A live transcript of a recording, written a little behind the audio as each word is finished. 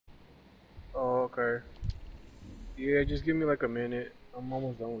Okay. Yeah, just give me like a minute. I'm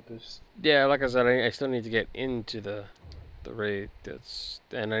almost done with this. Yeah, like I said, I still need to get into the raid.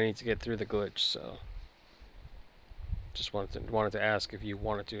 And I need to get through the glitch. So just wanted to ask if you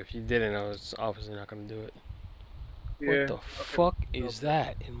wanted to. If you didn't, I was obviously not gonna do it. What Yeah. the Okay. fuck is Okay.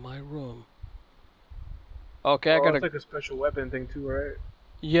 that in my room? Okay, I Oh, it's gotta. like a special weapon thing too, right?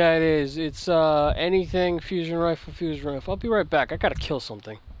 Yeah, it is. It's anything fusion rifle, fusion rifle. I'll be right back. I gotta kill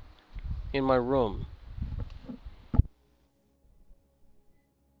something in my room.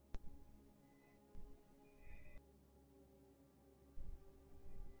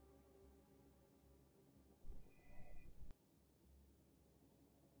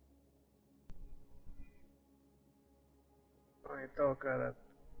 I thought got a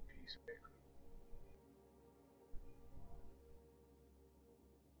peacemaker.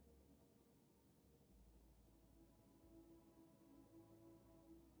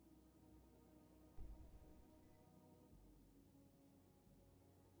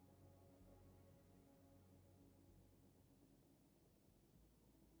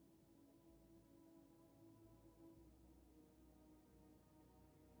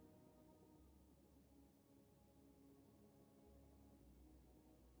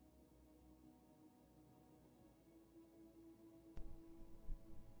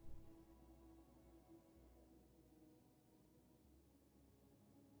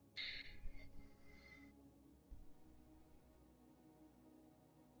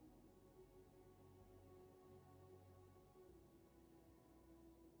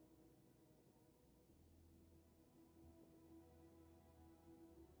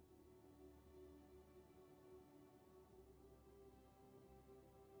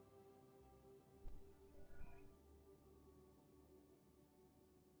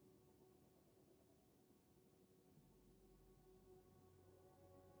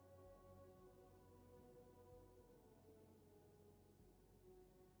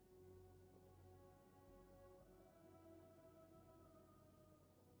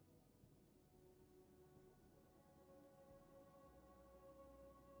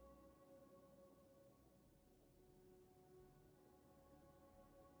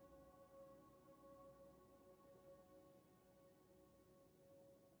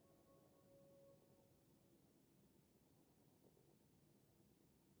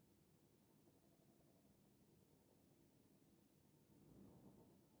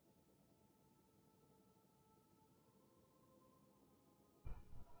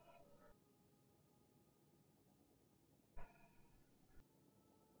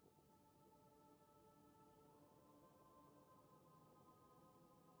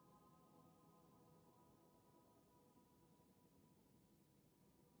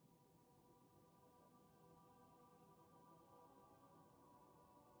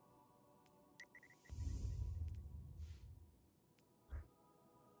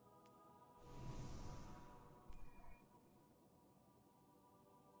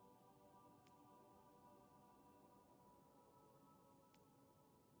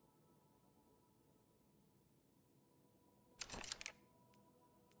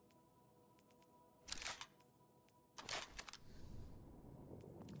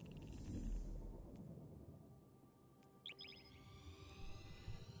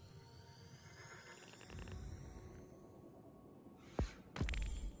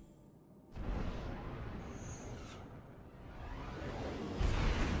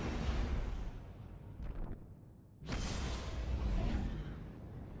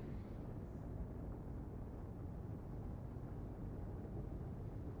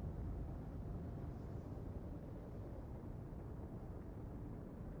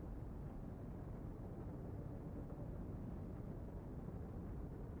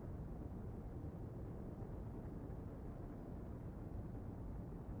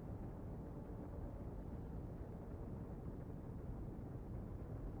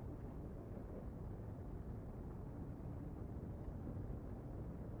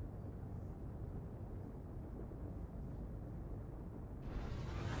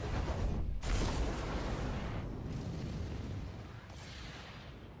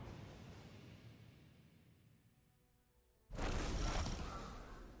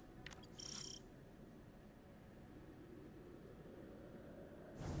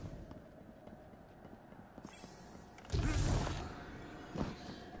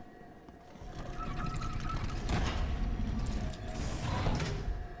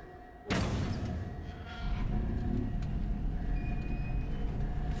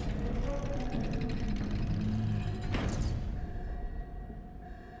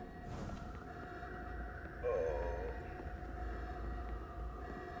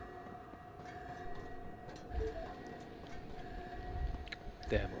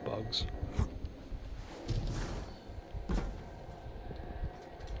 Damn bugs.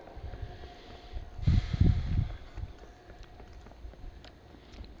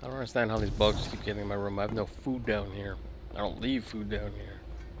 I don't understand how these bugs keep getting in my room. I have no food down here. I don't leave food down here.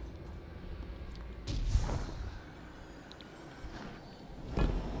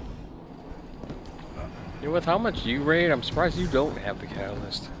 You know, with how much you raid, I'm surprised you don't have the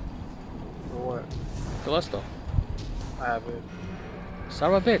catalyst. For what? Telesto. I have it.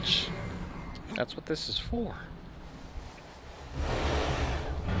 Son of a bitch. That's what this is for.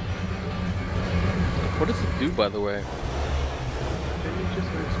 What does it do, by the way? Maybe it just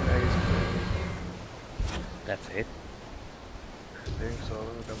makes magazine. That's it? I think so.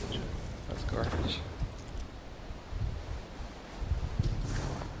 Let me double check. That's garbage.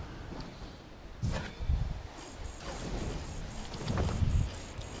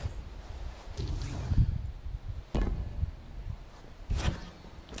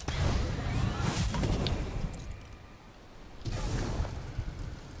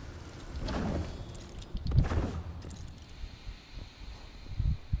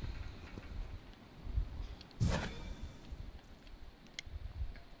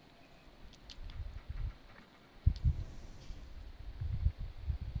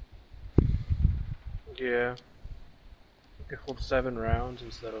 Yeah. It holds 7 rounds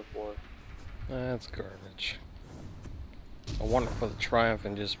instead of 4. That's garbage. I want it for the Triumph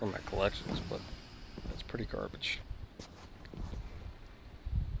and just for my collections, but that's pretty garbage.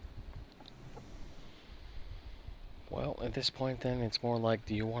 Well, at this point then, it's more like,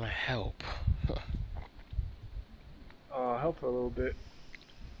 do you want to help? Help for a little bit.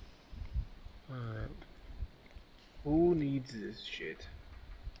 Alright. Who needs this shit?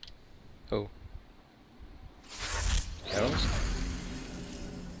 Who? Elves?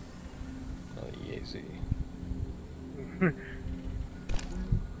 Oh, Yeezy.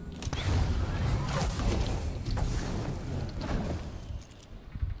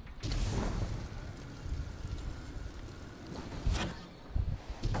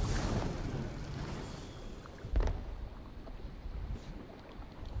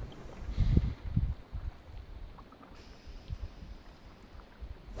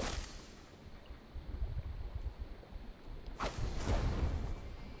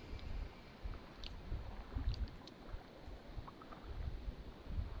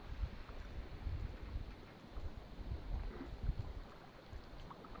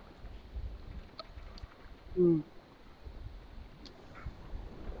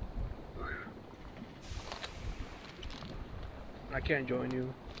 I can't join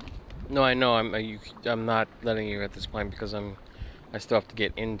you. No, I know. I'm not letting you at this point because I still have to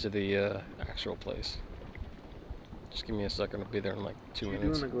get into the actual place. Just give me a second. I'll be there in like 2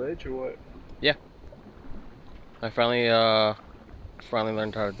 minutes. You doing a glitch or what? Yeah. I finally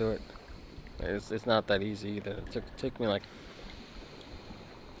learned how to do it. It's not that easy either. It took me like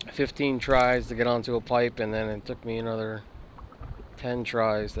 15 tries to get onto a pipe, and then it took me another 10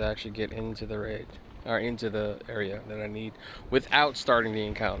 tries to actually get into the raid, or into the area that I need without starting the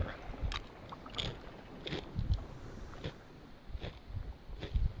encounter.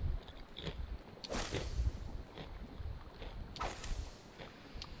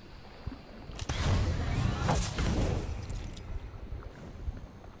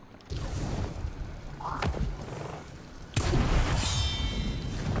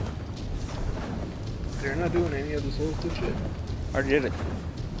 They're not doing any of the soul food shit? I already did it.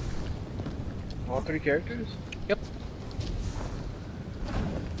 All 3 characters? Yep.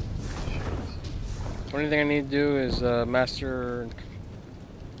 Only thing I need to do is master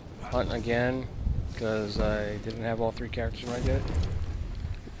hunt again, because I didn't have all 3 characters when I did it.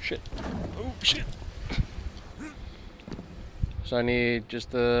 Shit. Oh shit. So I need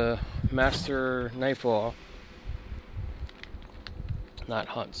just the master nightfall. Not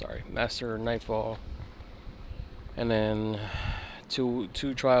hunt, sorry. Master nightfall. And then two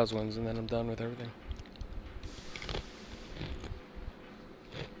trials ones, and then I'm done with everything.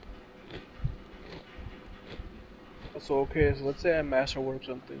 So okay, so let's say I masterwork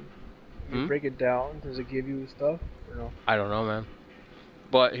something. You break it down, does it give you stuff or no? I don't know, man.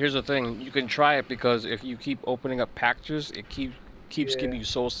 But here's the thing, you can try it, because if you keep opening up packages, it keeps giving you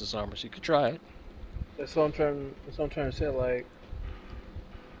solstice armor, so you could try it. That's what I'm trying to say, like,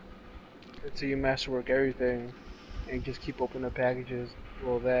 let's say you masterwork everything and you just keep opening up packages,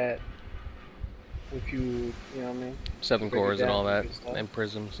 well that if you know what I mean? 7 cores and all that, and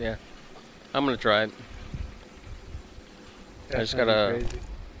prisms, yeah. I'm gonna try it. I just gotta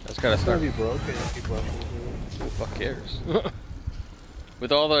start. Be broken if people Who the fuck cares?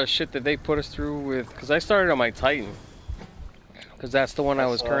 With all the shit that they put us through with, because I started on my Titan, because that's the one I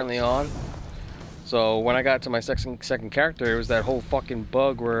was currently on. So when I got to my second character, it was that whole fucking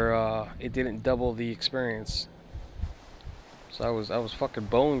bug where it didn't double the experience. So I was fucking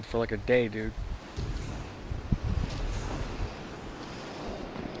boned for like a day, dude.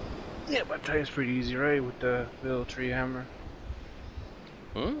 Yeah, but I tell you, it's pretty easy, right? With the middle tree hammer.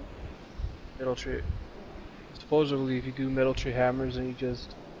 Hmm? Middle tree. Supposedly, if you do middle tree hammers and you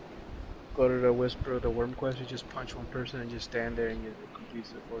just go to the Whisper or the Worm Quest, you just punch one person and just stand there and it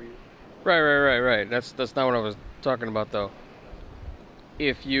completes it for you. Right. That's not what I was talking about, though.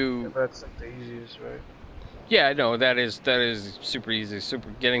 If Yeah, you... but that's like the easiest, right? Yeah, no, that is super easy.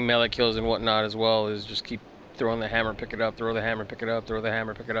 Getting melee kills and whatnot as well is just keep throwing the hammer, pick it up, throw the hammer, pick it up, throw the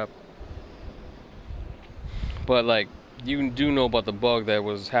hammer, pick it up. But like, you do know about the bug that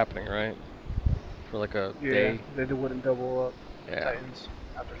was happening, right? For like a day. Yeah, they wouldn't double up. Yeah. Titans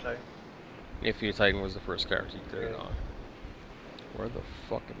after Titan. If your Titan was the first character you did it Yeah. on. Where the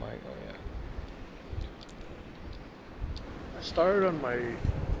fuck am I? Oh yeah. I started on my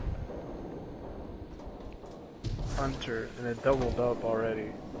Hunter and it doubled up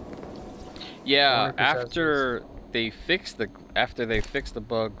already. Yeah, 100% after they fixed the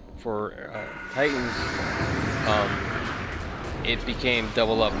bug for Titans, it became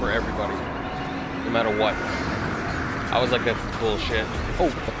double up for everybody, no matter what. I was like, that's bullshit. Oh,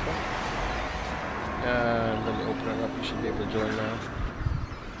 what the fuck? Let me open it up. You should be able to join now.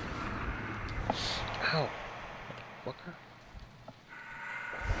 Ow, fucker.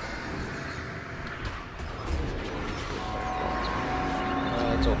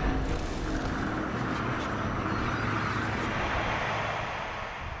 It's open.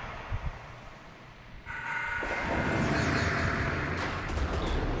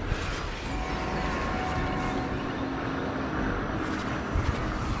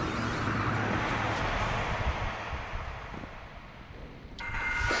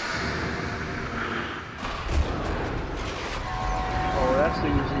 Oh, that's the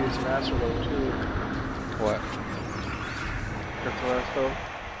easiest master level too. What? Cryptoresto.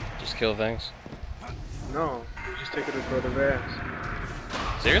 Just kill things? No, you just take it to Brother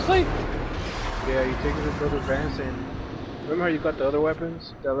Vance. Seriously? Yeah, you take it to Brother Vance and remember how you got the other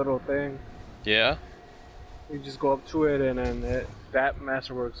weapons? That little thing. Yeah. You just go up to it and then that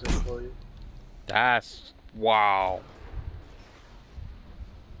masterworks it for you. That's... wow.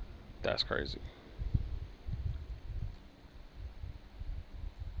 That's crazy.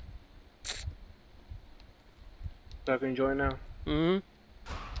 So I can join now? Mm-hmm.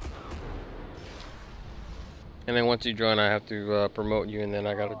 And then once you join, I have to promote you, and then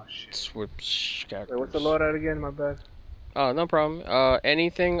I gotta switch characters. Wait, what's the loadout again? My bad. Oh, no problem.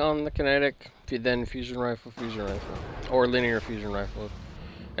 Anything on the kinetic, then fusion rifle, or linear fusion rifle,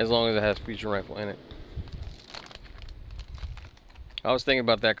 as long as it has fusion rifle in it. I was thinking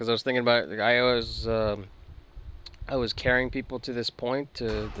about that because I was thinking about I was carrying people to this point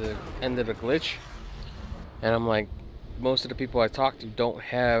to the end of the glitch, and I'm like, most of the people I talk to don't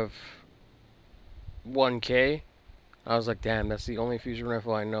have 1K. I was like, damn, that's the only fusion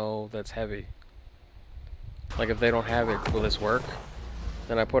rifle I know that's heavy. Like, if they don't have it, will this work?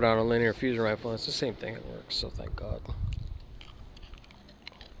 Then I put on a linear fusion rifle, and it's the same thing, it works, so thank God.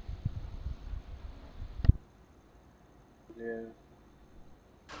 Yeah.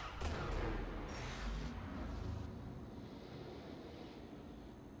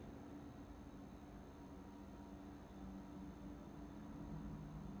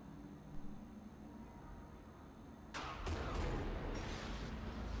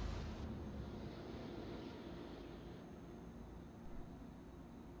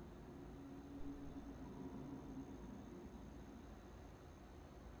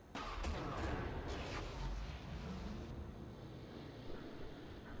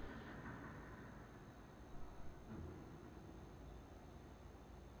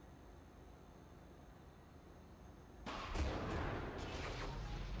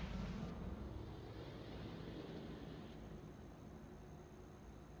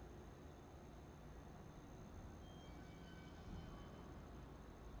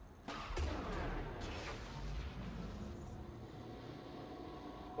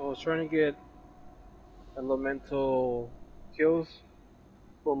 I was trying to get elemental kills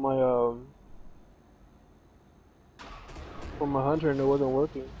for my hunter and it wasn't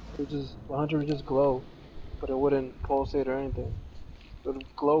working. My hunter would just glow, but it wouldn't pulsate or anything. It would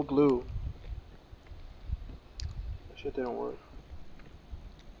glow blue. That shit didn't work.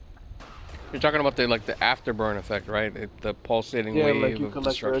 You're talking about the afterburn effect, right? The pulsating Yeah, wave like you of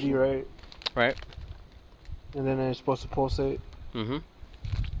collect destruction. 30, right? Right? And then it's supposed to pulsate. Mm-hmm.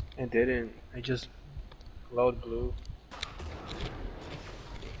 It didn't. It just glowed blue.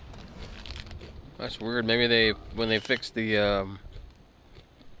 That's weird. Maybe they, when they fixed the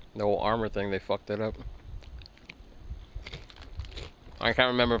whole armor thing, they fucked it up. I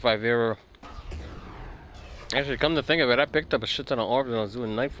can't remember if I've ever... Actually, come to think of it, I picked up a shit ton of orbs when I was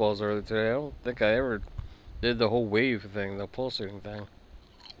doing Nightfalls earlier today. I don't think I ever did the whole wave thing, the pulsating thing.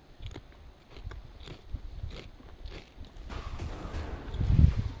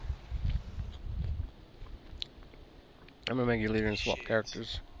 I'm gonna make you leader and swap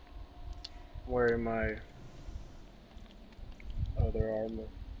characters. Wearing my other armor.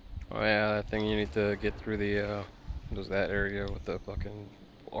 Oh yeah, that thing you need to get through the, there's that area with the fucking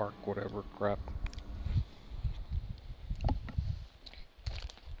arc, whatever crap.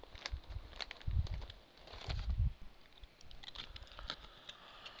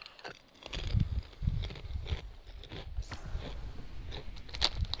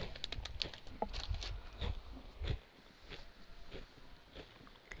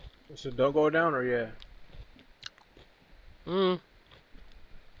 So don't go down or yeah?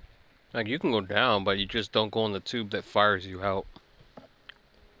 Like, you can go down, but you just don't go in the tube that fires you out.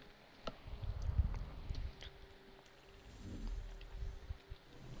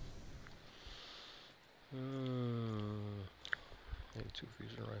 Need 2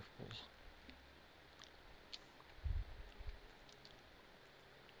 fusion rifles.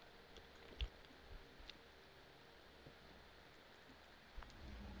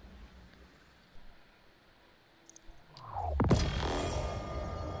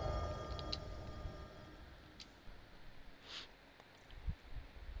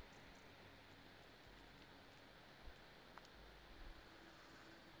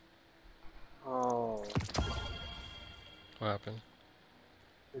 Oh. What happened?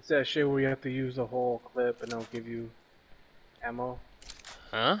 It's that shit where you have to use the whole clip and they'll give you ammo.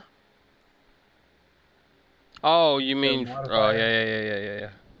 Huh? Oh, you mean... Oh, modifier. yeah.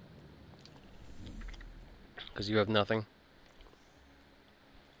 Because you have nothing.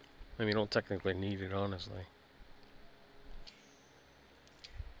 I mean, you don't technically need it, honestly.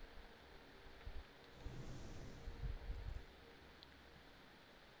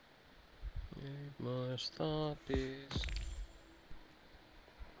 You must stop this.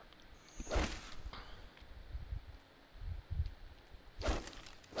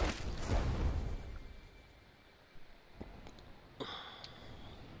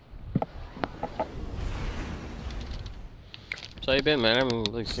 So how you been, man? I haven't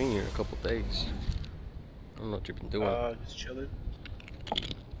really seen you in a couple days. I don't know what you've been doing. Just chilling.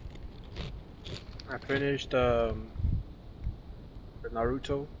 I finished the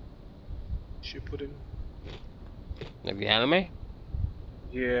Naruto Shippuden. Like the anime?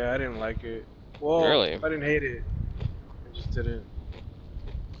 Yeah, I didn't like it. Well, Really? I didn't hate it. I just didn't.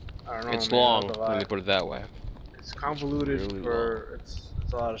 I don't know. It's man, long, that's a let me lot. put it that way. It's convoluted Really for it's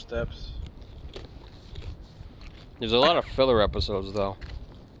a lot of steps. There's a lot of filler episodes, though.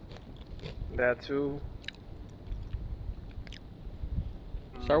 That too.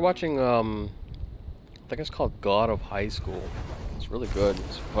 Start watching, I think it's called God of High School. It's really good.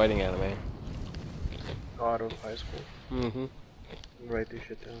 It's a fighting anime. God of High School. Mm-hmm. Write this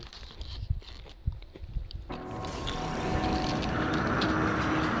shit down.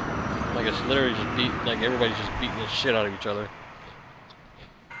 Like, it's literally just like, everybody's just beating the shit out of each other.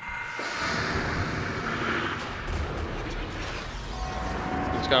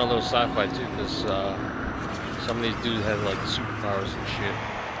 It's got a little sci-fi, too, because, some of these dudes have, like, superpowers and shit.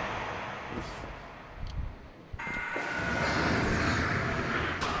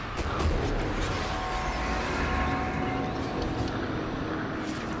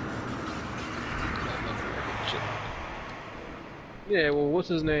 Yeah, well, what's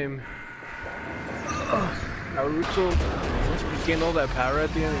his name? Naruto. He gained all that power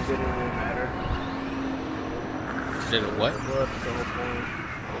at the end and it didn't really matter. Did it what? What's the whole point?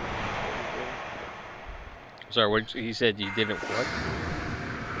 Sorry, what, he said you didn't what?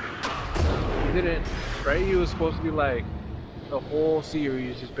 He didn't, right? He was supposed to be like, the whole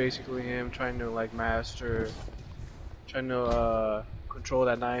series is basically him trying to like master, trying to control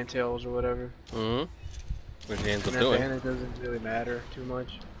that Nine Tails or whatever. Mm-hmm. Which he ends up And at the doing. end it doesn't really matter too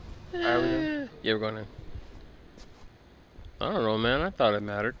much. Yeah, we're gonna... I don't know, man. I thought it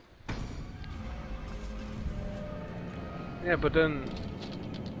mattered. Yeah, but then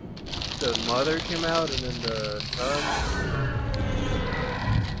the mother came out and then the son,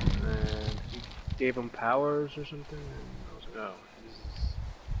 and he gave him powers or something. And I was like, oh,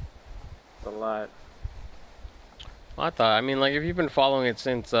 it's a lot. Well, I thought, I mean, like, if you've been following it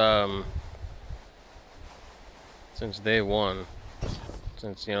since day one,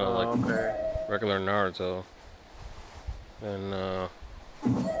 since, you know, like, Okay. regular Naruto, then,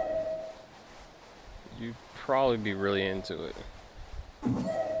 you'd probably be really into it.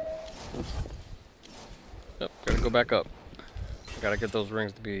 Oh, gotta go back up. Gotta get those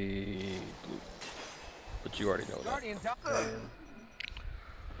rings to be blue. But you already know that.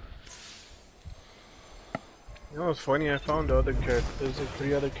 You know what's funny? I found the other characters. There's like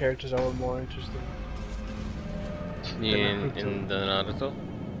 3 other characters that were more interesting. In the Naruto?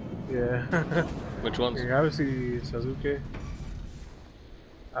 Yeah. Which ones? Yeah, obviously Sasuke.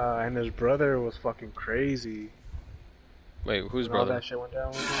 And his brother was fucking crazy. Wait, whose When all brother? that shit went down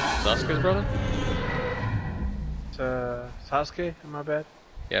with him. Sasuke's brother? Sasuke, my bad.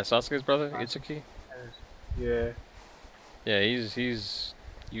 Yeah, Sasuke's brother, Itsuki. Yeah. Yeah, he's.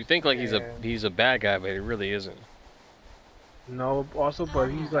 You think like he's a bad guy, but he really isn't. No, also, but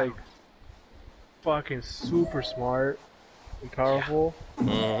he's like fucking super smart and powerful.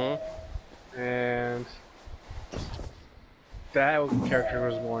 Mm-hmm. And that character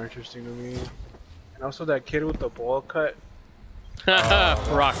was more interesting to me. And also that kid with the ball cut.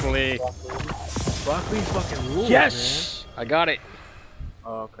 Broccoli. Broccoli fucking rules, Yes! Man. I got it.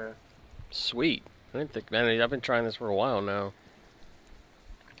 Oh, okay. Sweet. I didn't think, man, I've been trying this for a while now.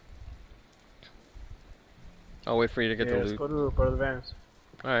 I'll wait for you to get the loot. Let's go to the vans.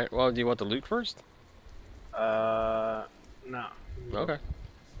 Alright, well, do you want the loot first? No. Okay.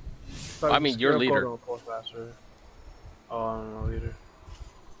 I mean, you're leader. Oh, no, leader.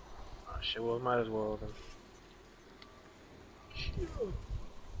 Oh, shit, well, might as well then.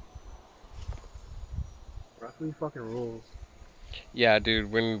 Broccoli fucking rules. Yeah,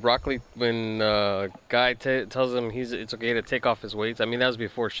 dude. When Guy tells him it's okay to take off his weights. I mean, that was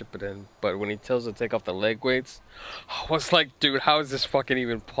before Shippuden, but when he tells him to take off the leg weights, I was like, dude, how is this fucking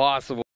even possible?